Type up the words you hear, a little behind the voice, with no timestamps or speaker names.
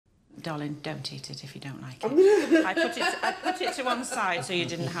Darling, don't eat it if you don't like it. I put it to one side so you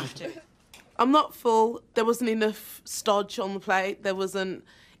didn't have to. I'm not full. There wasn't enough stodge on the plate. There wasn't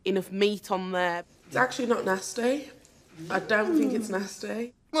enough meat on there. It's actually not nasty. I don't think it's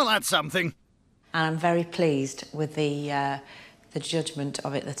nasty. Well, that's something. And I'm very pleased with the judgment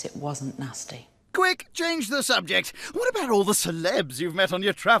of it that it wasn't nasty. Quick, change the subject. What about all the celebs you've met on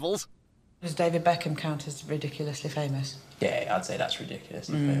your travels? Does David Beckham count as ridiculously famous? Yeah, I'd say that's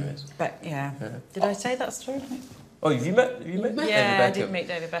ridiculously famous. But yeah. Did I say that's true? Oh, have you met Yeah, David Beckham? I did meet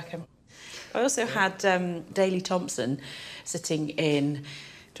David Beckham. I also had Daley Thompson sitting in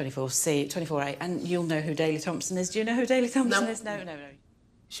 24/8, and you'll know who Daley Thompson is. Do you know who Daley Thompson is? No.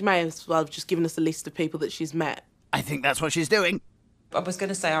 She may as well have just given us a list of people that she's met. I think that's what she's doing. I was going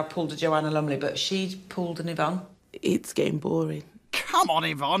to say I pulled a Joanna Lumley, but she pulled an Yvonne. It's getting boring. Come on,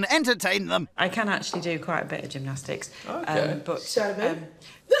 Yvonne, entertain them. I can actually do quite a bit of gymnastics. Okay. But Show me.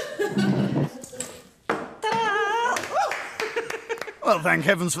 Well, thank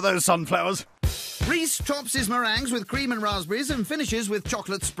heavens for those sunflowers. Reese tops his meringues with cream and raspberries and finishes with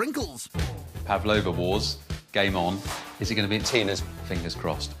chocolate sprinkles. Pavlova Wars, game on. Is it going to be Tina's? Fingers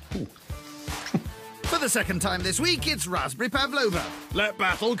crossed. Ooh. For the second time this week, it's raspberry pavlova. Let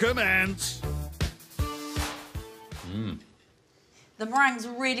battle commence. The meringue's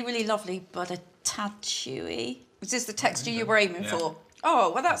really, really lovely, but a tad chewy. Is this the texture you were aiming for?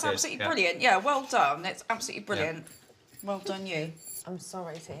 Oh, well, that's absolutely brilliant. Yeah, well done. It's absolutely brilliant. Well done, you. I'm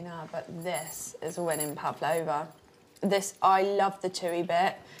sorry, Tina, but this is a winning pavlova. I love the chewy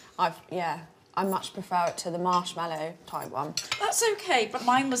bit. I much prefer it to the marshmallow type one. That's okay, but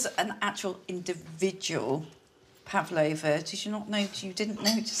mine was an actual individual pavlova. Did you not know? You didn't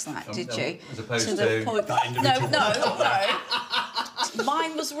notice that, did you? As opposed to the point. No.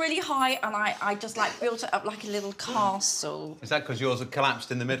 Mine was really high, and I just like built it up like a little castle. Is that because yours had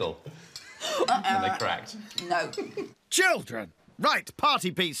collapsed in the middle? And they cracked? No. Children. Right,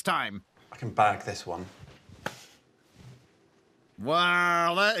 party piece time. I can bag this one.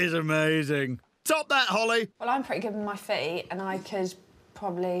 Wow, that is amazing. Top that, Holly. Well, I'm pretty good with my feet, and I could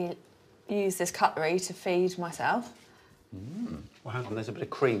probably use this cutlery to feed myself. Well, hang on, there's a bit of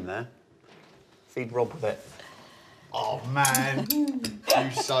cream there. Feed Rob with it. Oh, man. You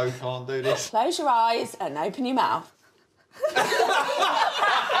so can't do this. Close your eyes and open your mouth.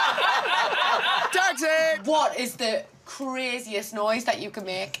 Taxi! What is the craziest noise that you can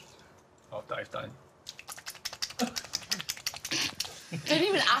make? Oh, Dave, don't. Didn't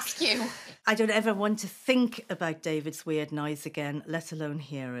even ask you. I don't ever want to think about David's weird noise again, let alone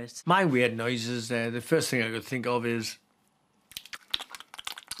hear it. My weird noises, the first thing I could think of is...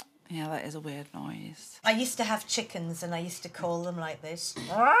 Yeah, that is a weird noise. I used to have chickens and I used to call them like this.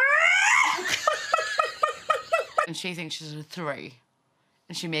 And she thinks she's a 3.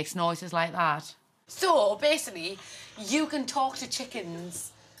 And she makes noises like that. So, basically, you can talk to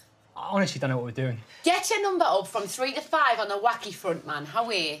chickens. I honestly don't know what we're doing. Get your number up from 3 to 5 on the wacky front, man. How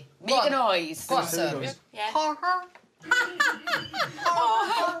are you? Make a noise. Go on, sir. Yeah.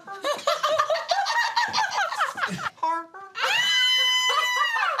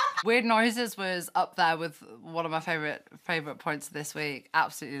 Weird Noises was up there with one of my favourite points of this week.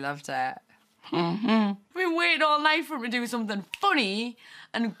 Absolutely loved it. I've been waiting all night for him to do something funny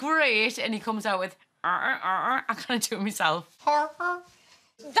and great, and he comes out with, I can't do it myself.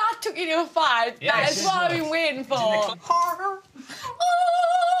 That took you to a 5. Yes. That is what I've been waiting for.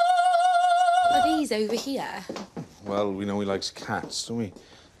 Are these over here? Well, we know he likes cats, don't we?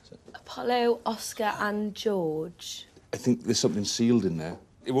 Apollo, Oscar and George. I think there's something sealed in there.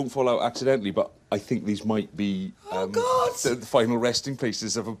 It won't fall out accidentally, but I think these might be the final resting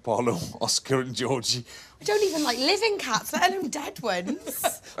places of Apollo, Oscar and Georgie. I don't even like living cats, let alone dead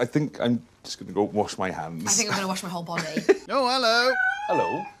ones. I think I'm just going to go wash my hands. I think I'm going to wash my whole body. Oh, hello.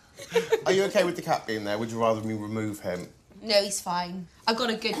 Hello. Are you OK with the cat being there? Would you rather me remove him? No, he's fine. I've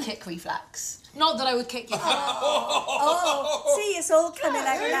got a good kick reflex. Not that I would kick you. See, it's all coming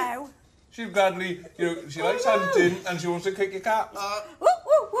out now. She's gladly, she likes hunting and she wants to kick your cat. Woo,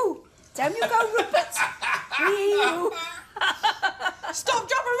 woo, woo. Down you go, Rupert. Wee-oo. Stop,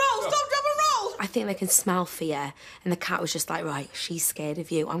 drop and roll, stop, drop and roll. I think they can smell fear, and the cat was just like, right, she's scared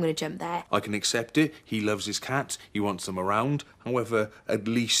of you, I'm going to jump there. I can accept it. He loves his cats. He wants them around. However, at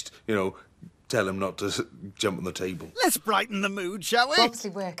least, tell him not to jump on the table. Let's brighten the mood, shall we? Obviously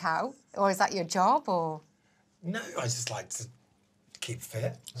work out. Or is that your job, or...? No, I just like to keep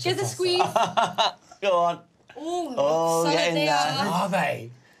fit. Give the squeeze. Go on. Oh, solid get in they there. are. Are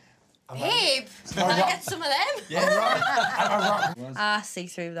they? Babe, can I get some of them? I see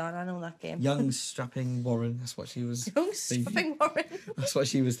through that. I know that game. Young, strapping Warren. That's what she was Young, thinking. strapping Warren. That's what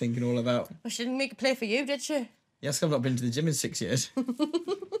she was thinking all about. Well, she didn't make a play for you, did she? Yes, I've not been to the gym in 6 years.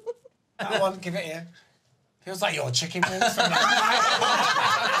 That one, give it here. Feels like your chicken wings.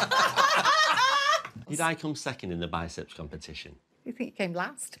 Did I come second in the biceps competition? You think you came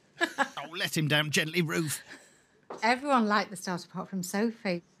last? Oh, let him down gently, Ruth. Everyone liked the start apart from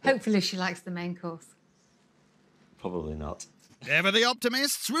Sophie. Hopefully she likes the main course. Probably not. Ever the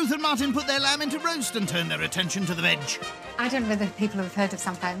optimists, Ruth and Martin put their lamb into roast and turned their attention to the veg. I don't know whether people have heard of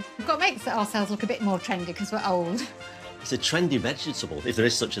something. We've got to make ourselves look a bit more trendy because we're old. It's a trendy vegetable, if there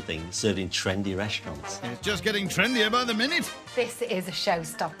is such a thing, served in trendy restaurants. It's just getting trendier by the minute. This is a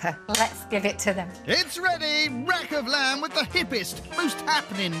showstopper. Let's give it to them. It's ready! Rack of lamb with the hippest, most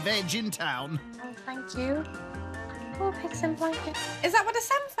happening veg in town. Oh, thank you. Oh, pigs in blanket. Is that what a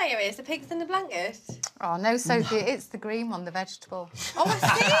samphire is? The pigs in the blanket? Oh, no, Sophie, it's the green one, the vegetable. Oh, I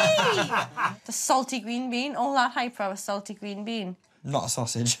see! The salty green bean. All that hype for a salty green bean. Not a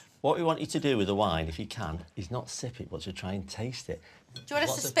sausage. What we want you to do with the wine, if you can, is not sip it, but to try and taste it. Do you want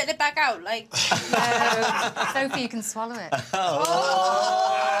us to spit it back out, like... No, Sophie, you can swallow it. Oh.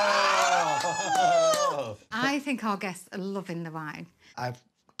 I think our guests are loving the wine. I've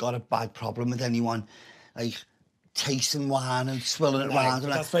got a bad problem with anyone, like, tasting wine and swilling it around.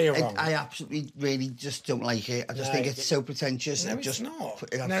 That's where you're wrong. I absolutely, really just don't like it. I just think it's so pretentious. No, It just not.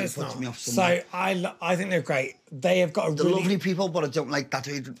 It No, actually it's puts not. me off So somewhere. I think they're great. They have got a They're really... lovely people, but I don't like that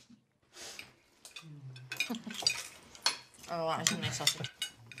either. Oh, that is a nice sausage.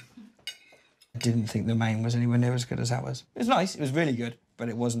 I didn't think the main was anywhere near as good as ours. It was nice, it was really good, but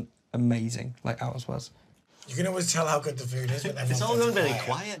it wasn't amazing like ours was. You can always tell how good the food is when It's all everyone's gone very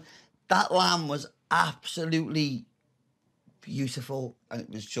quiet. That lamb was absolutely beautiful, and it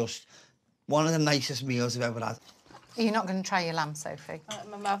was just one of the nicest meals I've ever had. Are you not going to try your lamb, Sophie?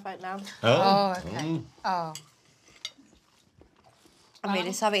 My mouth right now. Oh, OK. Oh. I'm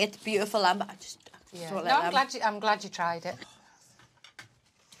really sorry. It's beautiful lamb, but I just Yeah. don't No, like lamb. I'm glad you tried it.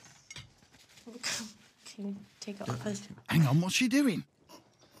 Can you take it off first? Hang on, what's she doing?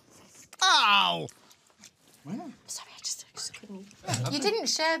 Ow! Sorry, I just couldn't. You didn't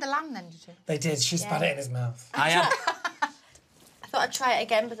share the lamb then, did you? They did. She spat it in his mouth. I thought I'd try it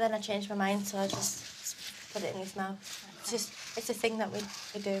again, but then I changed my mind, so I just put it in his mouth. It's a thing that we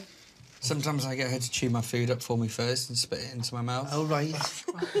do. Sometimes I get her to chew my food up for me first and spit it into my mouth. Oh, right.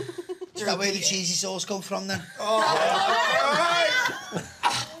 Is that where the cheesy sauce come from, then?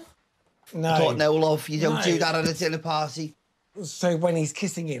 No. I thought, no, love, you don't No. do that at a dinner party. So when he's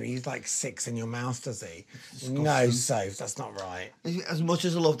kissing you, he's like 6 in your mouth, does he? No, Soph, that's not right. As much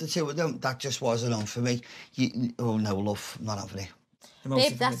as I love the two of them, that just wasn't on for me. Oh, no, love, I'm not having it.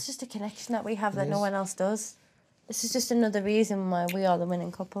 Babe, that's just a connection that we have that no one else does. This is just another reason why we are the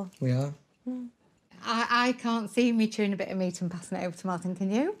winning couple. We are. I can't see me chewing a bit of meat and passing it over to Martin,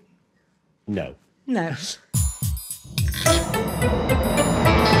 can you? No. No.